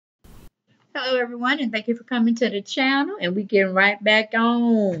Hello, everyone, and thank you for coming to the channel. And we're getting right back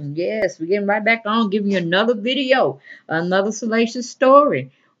on. Yes, we're getting right back on, giving you another video, another salacious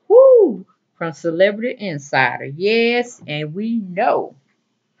story. Woo! From Celebrity Insider. Yes, and we know.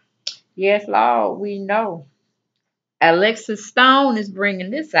 Yes, Lord, we know. Alexis Stone is bringing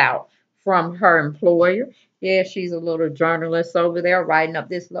this out from her employer. Yeah, she's a little journalist over there writing up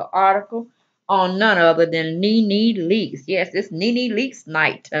this little article on none other than NeNe Leakes. Yes, it's NeNe Leakes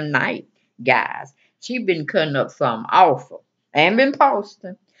night tonight, guys. She been cutting up something awful and been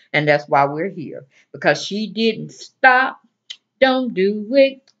posting. And that's why we're here. Because she didn't stop. Don't do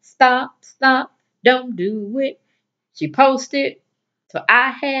it. Stop, stop. Don't do it. She posted. So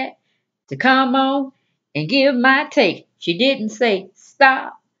I had to come on and give my take. She didn't say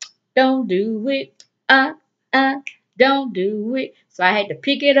stop, don't do it, uh, uh, don't do it. So I had to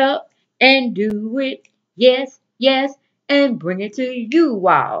pick it up and do it. Yes, yes, and bring it to you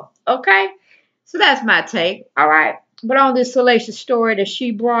all. Okay? So that's my take. All right. But on this salacious story that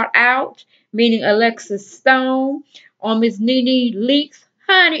she brought out, meaning Alexis Stone, on Miss NeNe Leakes,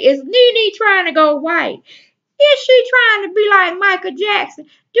 honey, is NeNe trying to go white? Is she trying to be like Michael Jackson?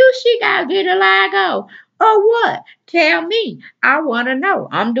 Do she gotta get a leg go? Or what? Tell me. I want to know.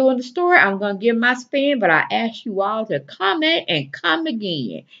 I'm doing the story. I'm going to give my spin, but I ask you all to comment and come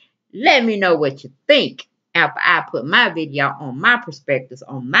again. Let me know what you think after I put my video on my perspectives,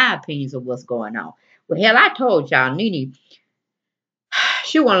 on my opinions of what's going on. Well, hell, I told y'all, NeNe,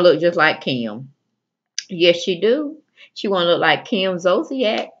 she want to look just like Kim. Yes, she do. She want to look like Kim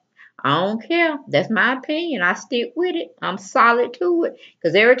Zolciak. I don't care. That's my opinion. I stick with it. I'm solid to it.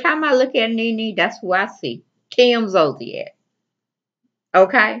 Because every time I look at NeNe, that's who I see. Kim Zolciak.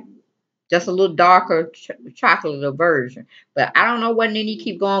 Okay? Just a little darker chocolate version. But I don't know what NeNe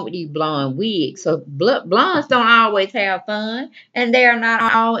keep going with these blonde wigs. So blondes don't always have fun. And they are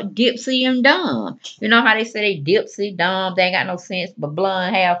not all dipsy and dumb. You know how they say they dipsy, dumb, they ain't got no sense, but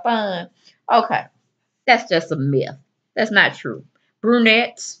blonde have fun? Okay. That's just a myth. That's not true.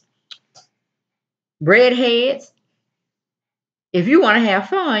 Brunettes, redheads, if you want to have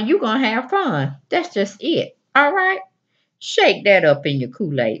fun, you're going to have fun. That's just it. All right? Shake that up in your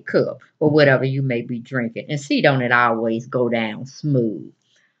Kool-Aid cup or whatever you may be drinking and see, don't it always go down smooth.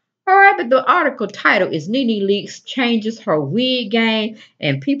 All right, but the article title is NeNe Leakes changes her wig game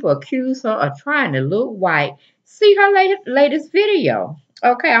and people accuse her of trying to look white. See her latest video.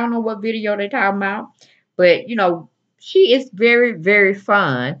 Okay, I don't know what video they're talking about, but you know, she is very, very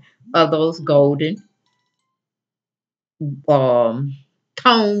fond of those golden um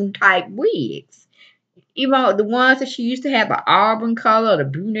tone type wigs. Even the ones that she used to have the auburn color, the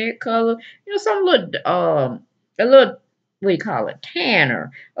brunette color, you know, some little a little what do you call it,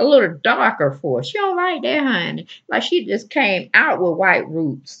 tanner, a little darker for her. She don't like that, honey. Like she just came out with white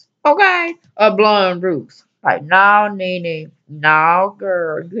roots, okay, or blonde roots. Like no, NeNe, no,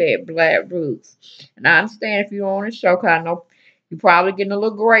 girl, you had black roots. And I understand if you're on the show, cause I know you're probably getting a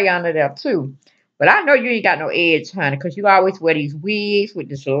little gray under there too. But I know you ain't got no edge, honey, because you always wear these wigs with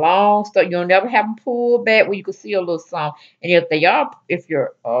this long stuff. You'll never have them pulled back where you can see a little something. And if they are, if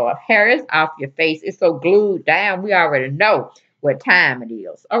your hair is off your face, it's so glued down, we already know what time it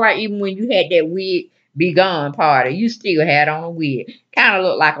is. All right, even when you had that wig be gone party, you still had on a wig. Kind of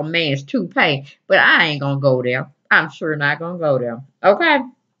looked like a man's toupee, but I ain't going to go there. I'm sure not going to go there. Okay?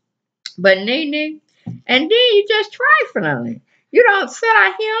 But NeNe, and then you just trifling. You don't sit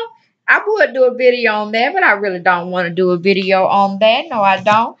out here. I would do a video on that, but I really don't want to do a video on that. No, I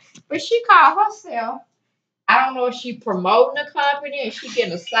don't. But she called herself. I don't know if she promoting the company and she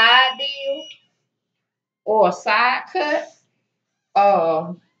getting a side deal or a side cut.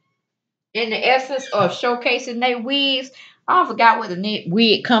 Um, in the essence of showcasing their wigs. I forgot what the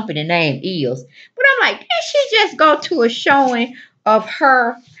wig company name is. But I'm like, did she just go to a showing of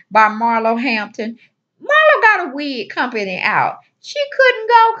her by Marlo Hampton? Marlo got a wig company out. She couldn't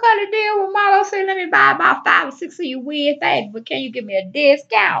go cut a deal with Marlo. Say, let me buy about 5 or 6 of your wig things, but can you give me a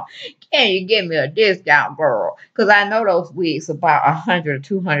discount? Can you give me a discount, girl? Because I know those wigs are about $100 or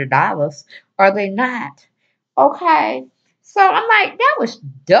 $200. Are they not? Okay. So I'm like, that was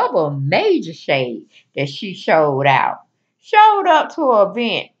double major shade that she showed out. Showed up to an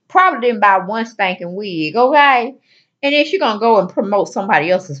event, probably didn't buy one stinking wig, okay? And then she gonna go and promote somebody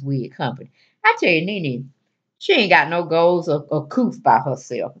else's wig company. I tell you, NeNe, she ain't got no goals or coof by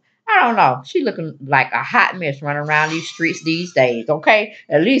herself. I don't know. She looking like a hot mess running around these streets these days, okay?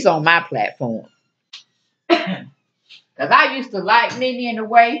 At least on my platform. Because I used to like NeNe in the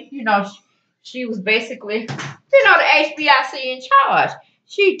way, you know, she was basically, you know, the HBIC in charge.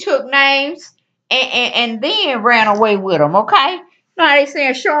 She took names and then ran away with them, okay? Now they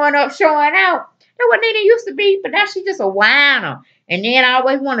saying showing up, showing out. That's what NeNe used to be, but now she's just a whiner. And then I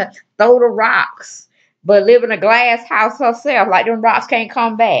always want to throw the rocks, but live in a glass house herself, like them rocks can't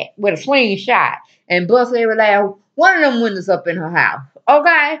come back with a slingshot and bust every last one of them windows up in her house.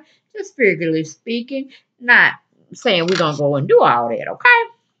 Okay? Just figuratively speaking, not saying we're going to go and do all that,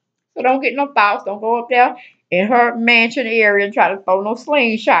 okay? So don't get no thoughts. Don't go up there in her mansion area and try to throw no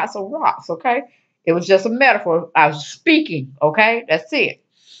slingshots or rocks, okay? It was just a metaphor. I was speaking, okay? That's it.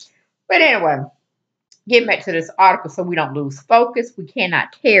 But anyway, getting back to this article so we don't lose focus. We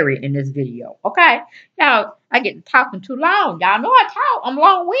cannot tarry in this video, okay? Y'all, I get to talking too long. Y'all know I talk. I'm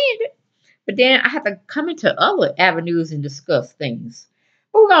long-winded. But then I have to come into other avenues and discuss things.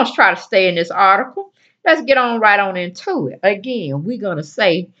 But we're going to try to stay in this article. Let's get on right on into it. Again, we're going to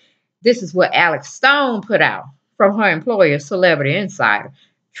say this is what Alex Stone put out from her employer, Celebrity Insider,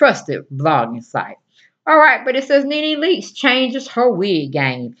 trusted blogging site. All right, but it says NeNe Leakes changes her wig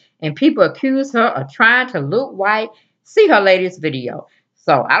game, and people accuse her of trying to look white. See her latest video.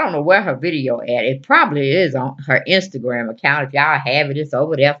 So I don't know where her video at. It probably is on her Instagram account. If y'all have it, it's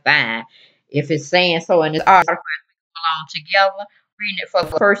over there, fine. If it's saying so in this article, belong together, reading it for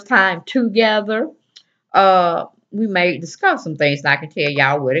the first time together, we may discuss some things, and I can tell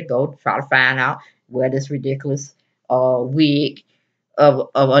y'all where to go to try to find out where this ridiculous wig of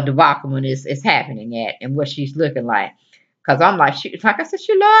a debacle is happening at and what she's looking like. Cause I'm like, like I said,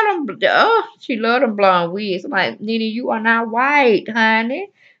 she love them. She love them blonde wigs. I'm like, NeNe, you are not white, honey.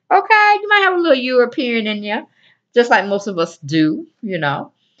 Okay, you might have a little European in you, just like most of us do. You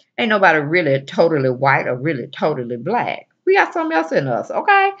know, ain't nobody really totally white or really totally black. We got something else in us.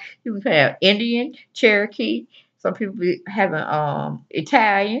 Okay, you can have Indian, Cherokee. Some people be having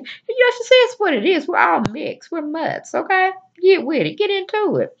Italian. And you should say it's what it is. We're all mixed. We're mutts. Okay, get with it. Get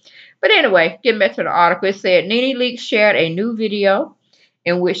into it. But anyway, getting back to the article, it said NeNe Leakes shared a new video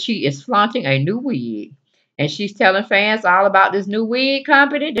in which she is flaunting a new wig. And she's telling fans all about this new wig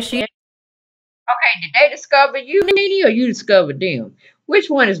company that she. Okay, did they discover you, NeNe, or you discovered them? Which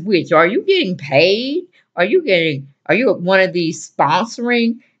one is which? Are you getting paid? Are you one of these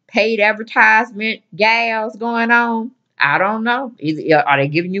sponsoring paid advertisement gals going on? I don't know. Either, are they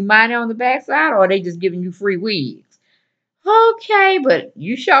giving you money on the backside or are they just giving you free wigs? Okay, but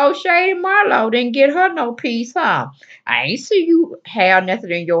you sure Shady Marlowe didn't get her no piece, huh? I ain't see you have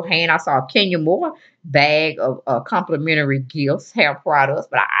nothing in your hand. I saw a Kenya Moore bag of complimentary gifts, hair products,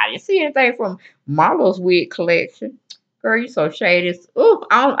 but I didn't see anything from Marlowe's wig collection. Girl, you so shady. Ooh,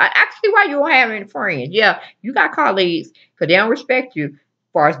 I see why you don't have any friends. Yeah, you got colleagues, because they don't respect you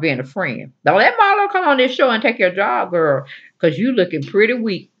as far as being a friend. Don't let Marlowe come on this show and take your job, girl, because you looking pretty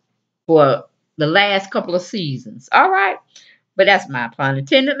weak for the last couple of seasons. All right. But that's my pun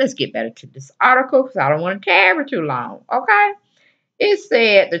intended. Let's get better to this article because I don't want to carry too long. Okay. It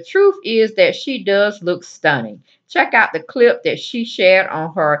said the truth is that she does look stunning. Check out the clip that she shared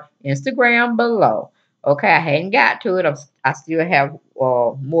on her Instagram below. Okay, I hadn't got to it. I still have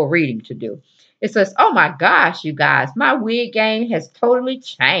more reading to do. It says, oh my gosh, you guys, my wig game has totally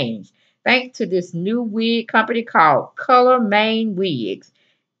changed. Thanks to this new wig company called Color Main Wigs.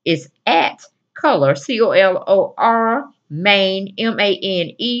 It's at Color, Color, Maine,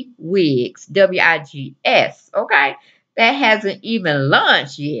 Mane, Wigs, Wigs. Okay? That hasn't even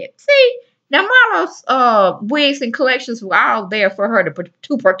launched yet. See? Now, Marlo's wigs and collections were all there for her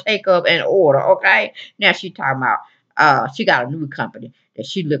to partake of and order, okay? Now she talking about she got a new company that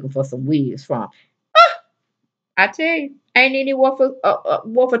she looking for some wigs from. I tell you, ain't any worth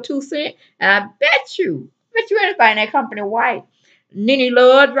a 2 cent. And bet you anything that company white. NeNe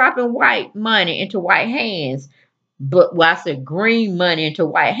love dropping white money into white hands. But well, I said green money into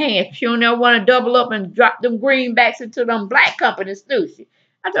white hands. She don't ever want to double up and drop them greenbacks into them black companies, do she?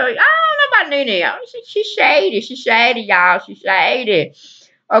 I tell you, I don't know about NeNe. She's shady. She's shady, y'all. She's shady.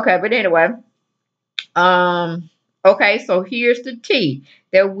 Okay, but anyway. Um, okay, so here's the tea.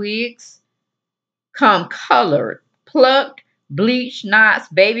 Their wigs come colored, plucked, bleached knots,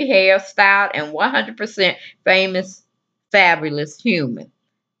 baby hair, styled, and 100% famous, fabulous human.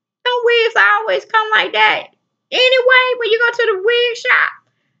 Some wigs always come like that. Anyway, when you go to the wig shop,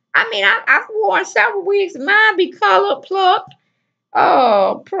 I mean, I've worn several wigs. Mine be colored, plucked,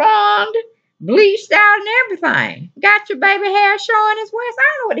 pronged, bleached out, and everything. Got your baby hair showing its waist. I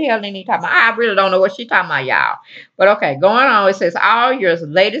don't know what the hell NeNe talking about. I really don't know what she talking about, y'all. But okay, going on. It says all your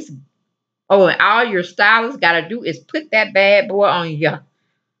latest. Oh, and all your stylists got to do is put that bad boy on you.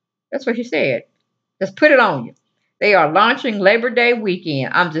 That's what she said. Just put it on you. They are launching Labor Day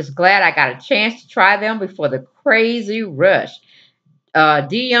weekend. I'm just glad I got a chance to try them before the crazy rush.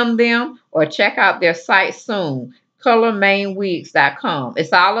 DM them or check out their site soon. colormainwigs.com.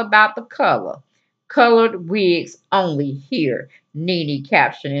 It's all about the color. Colored wigs only here. NeNe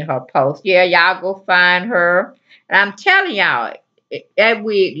captioned in her post. Yeah, y'all go find her. And I'm telling y'all, that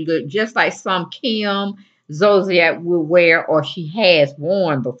wig look just like some Kim Zodiac will wear or she has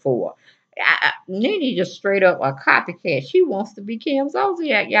worn before. NeNe just straight up a copycat. She wants to be Kim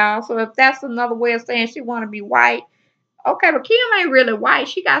Zodiac, y'all. So if that's another way of saying she want to be white, okay, but Kim ain't really white.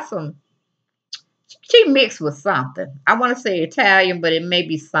 She got some. She mixed with something. I want to say Italian, but it may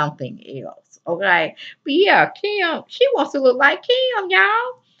be something else. Okay, but yeah, Kim. She wants to look like Kim,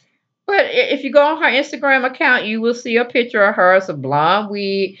 y'all. But if you go on her Instagram account, you will see a picture of her. It's a blonde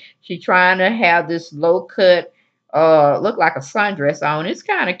wig. She trying to have this low cut, look like a sundress on. It's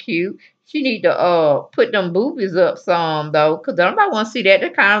kind of cute. She need to put them boobies up some though, cause nobody want to see that.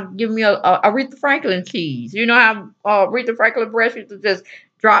 That kind of give me a Aretha Franklin tease. You know how Aretha Franklin breasts used to just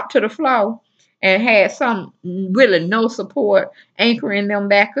drop to the floor and had some really no support anchoring them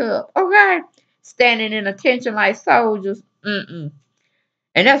back up. Okay, standing in attention like soldiers. Mm-mm.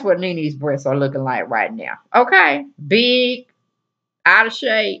 And that's what NeNe's breasts are looking like right now. Okay? Big, out of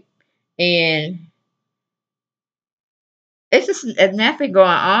shape, and it's just nothing going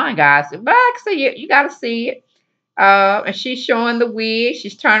on, guys. But like I said, you got to see it. And she's showing the wig.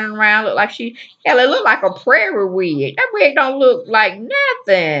 She's turning around, look like hell, it look like a prairie wig. That wig don't look like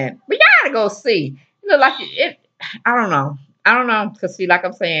nothing. But you gotta go see. It look like it. I don't know. I don't know. Because see, like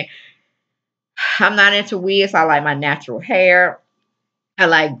I'm saying, I'm not into wigs. I like my natural hair. I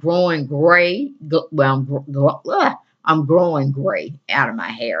like growing gray. Well, I'm growing gray out of my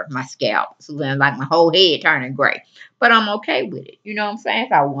hair, my scalp. So then, like my whole head turning gray. But I'm okay with it. You know what I'm saying?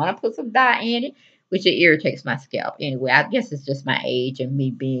 If I want to put some dye in it, which it irritates my scalp. Anyway, I guess it's just my age and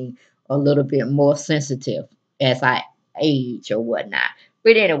me being a little bit more sensitive as I age or whatnot.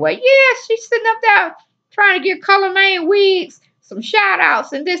 But anyway, yeah, she's sitting up there trying to get Color Main wigs some shout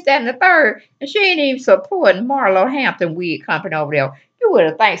outs and this, that, and the third. And she ain't even supporting Marlo Hampton Wig Company over there. You would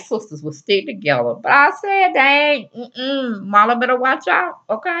have think sisters would stick together. But I said, dang, Marlo better watch out,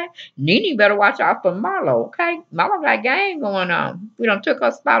 okay? NeNe better watch out for Marlo, okay? Marlo got game going on. We done took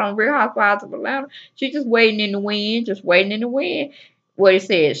her spot on Real Housewives of Atlanta. She just waiting in the wind, just waiting in the wind. What it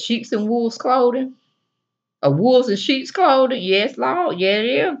says, sheeps and wolves clothing. Wolves in sheep's clothing. Yes, Lord. Yeah, it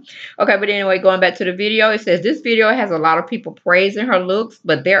is. Okay, but anyway, going back to the video, it says this video has a lot of people praising her looks,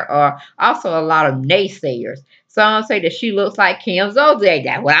 but there are also a lot of naysayers. Some say that she looks like Kim Zodiac.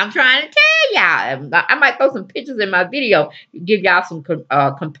 That's what I'm trying to tell y'all. I might throw some pictures in my video, give y'all some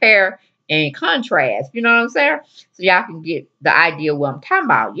compare and contrast. You know what I'm saying? So y'all can get the idea what I'm talking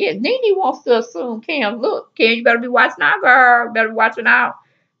about. Yeah, NeNe wants to assume Kim. Look, Kim, you better be watching out, girl. You better be watching out.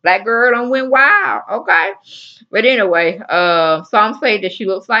 Black girl done went wild. Okay. But anyway, some say that she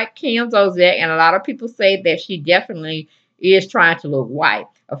looks like Kim Zodiac, and a lot of people say that she definitely is trying to look white.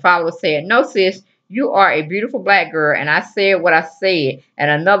 A follower said, no, sis, you are a beautiful black girl, and I said what I said.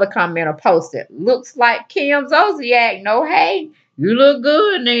 And another commenter posted, looks like Kim Zodiac. No, hey, you look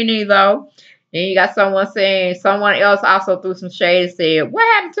good, NeNe, though. Then you got someone saying, someone else also threw some shade and said, what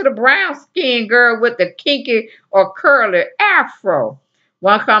happened to the brown skinned girl with the kinky or curly afro?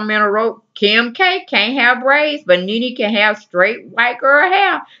 One commenter wrote, Kim K can't have braids, but NeNe can have straight white girl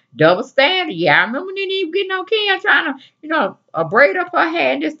hair. Double standard. Yeah, I remember NeNe getting on Kim trying to, braid up her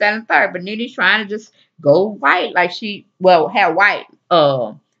hair and this, that, and third. But NeNe's trying to just go white like have white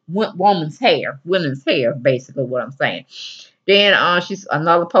women's hair, basically what I'm saying. Then she's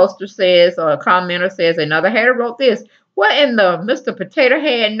another poster says, or a commenter says, another hater wrote this. What in the Mr. Potato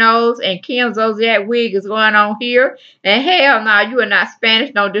Head nose and Kim Zodiac wig is going on here? And hell no, you are not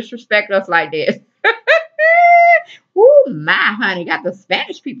Spanish. Don't disrespect us like this. Woo, my honey, got the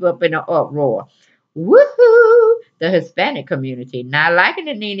Spanish people up in the uproar. Woohoo! The Hispanic community not liking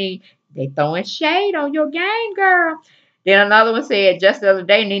the NeNe. They throwing shade on your game, girl. Then another one said, just the other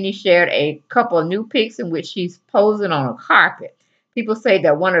day, NeNe shared a couple of new pics in which she's posing on a carpet. People say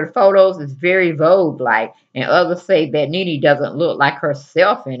that one of the photos is very Vogue-like, and others say that NeNe doesn't look like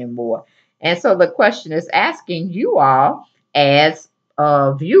herself anymore. And so the question is asking you all, as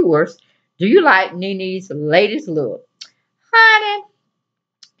viewers, do you like NeNe's latest look? Honey,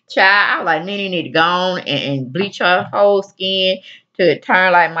 child, I like NeNe need to go on and bleach her whole skin to it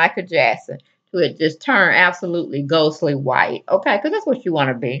turn like Michael Jackson. To it just turn absolutely ghostly white. Okay, because that's what you want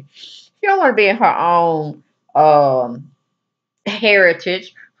to be. She don't want to be in her own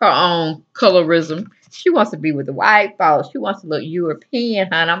heritage, her own colorism. She wants to be with the white folks. She wants to look European,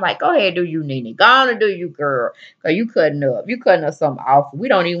 honey. I'm like, go ahead, do you, NeNe. Go on and do you, girl. Because you cutting up. You cutting up something awful. We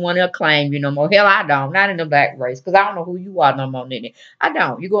don't even want to claim you no more. Hell, I don't. Not in the black race. Because I don't know who you are no more, NeNe. I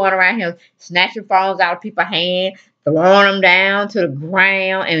don't. You going around here snatching phones out of people's hands, throwing them down to the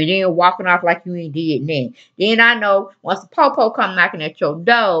ground, and then walking off like you ain't did nothing. Then I know once the popo come knocking at your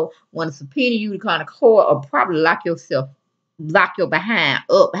door, want to subpoena you to come to court, or probably lock your behind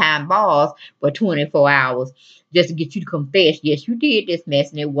up behind bars for 24 hours just to get you to confess, yes, you did this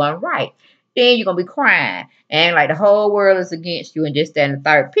mess and it wasn't right. Then you're gonna be crying and like the whole world is against you and this, that, and the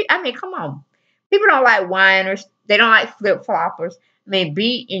third. I mean, come on. People don't like whiners. They don't like flip floppers. I mean,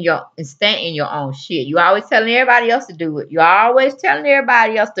 be in your and stand in your own shit. You always telling everybody else to do it. You always telling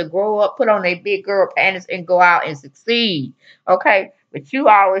everybody else to grow up, put on their big girl panties, and go out and succeed. Okay, but you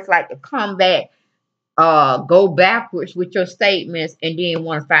always like to come back, go backwards with your statements, and then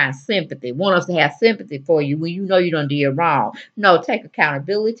want to find sympathy. Want us to have sympathy for you when you know you done did wrong. No, take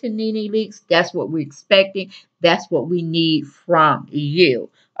accountability, NeNe Leaks. That's what we're expecting. That's what we need from you.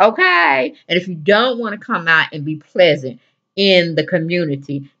 Okay? And if you don't want to come out and be pleasant in the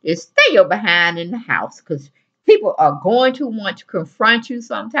community, then stay your behind in the house, because people are going to want to confront you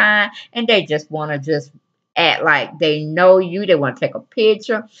sometime, and they just want to just act like they know you. They want to take a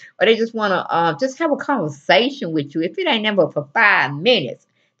picture, or they just want to just have a conversation with you. If it ain't never for 5 minutes,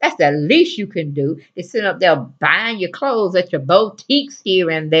 that's the least you can do. They sit up there buying your clothes at your boutiques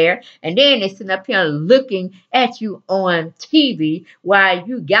here and there, and then they sit up here looking at you on TV while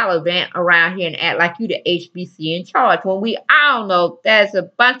you gallivant around here and act like you the HBC in charge, when we all know that's a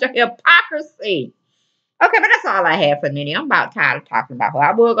bunch of hypocrisy. Okay, but that's all I have for NeNe. I'm about tired of talking about her.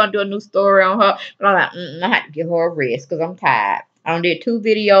 I was gonna do a new story on her, but I'm like, I have to give her a rest because I'm tired. I done did 2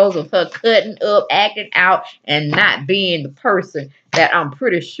 videos of her cutting up, acting out, and not being the person that I'm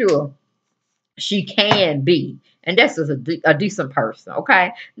pretty sure she can be. And this is a decent person,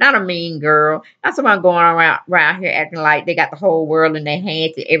 okay? Not a mean girl. Not someone going around here acting like they got the whole world in their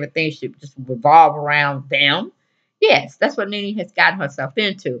hands and everything should just revolve around them. Yes, that's what NeNe has gotten herself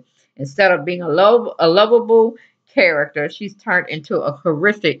into. Instead of being a lovable character, she's turned into a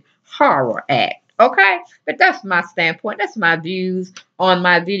horrific horror act. Okay? But that's my standpoint. That's my views on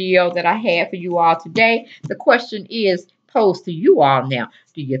my video that I had for you all today. The question is posed to you all now.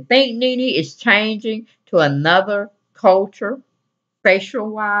 Do you think NeNe is changing to another culture, facial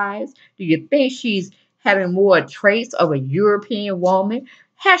wise? Do you think she's having more traits of a European woman?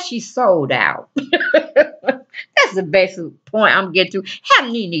 Has she sold out? That's the basic point I'm getting to.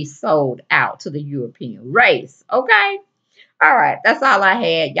 Have NeNe sold out to the European race? Okay? All right. That's all I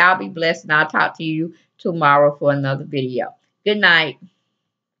had. Y'all be blessed, and I'll talk to you tomorrow for another video. Good night.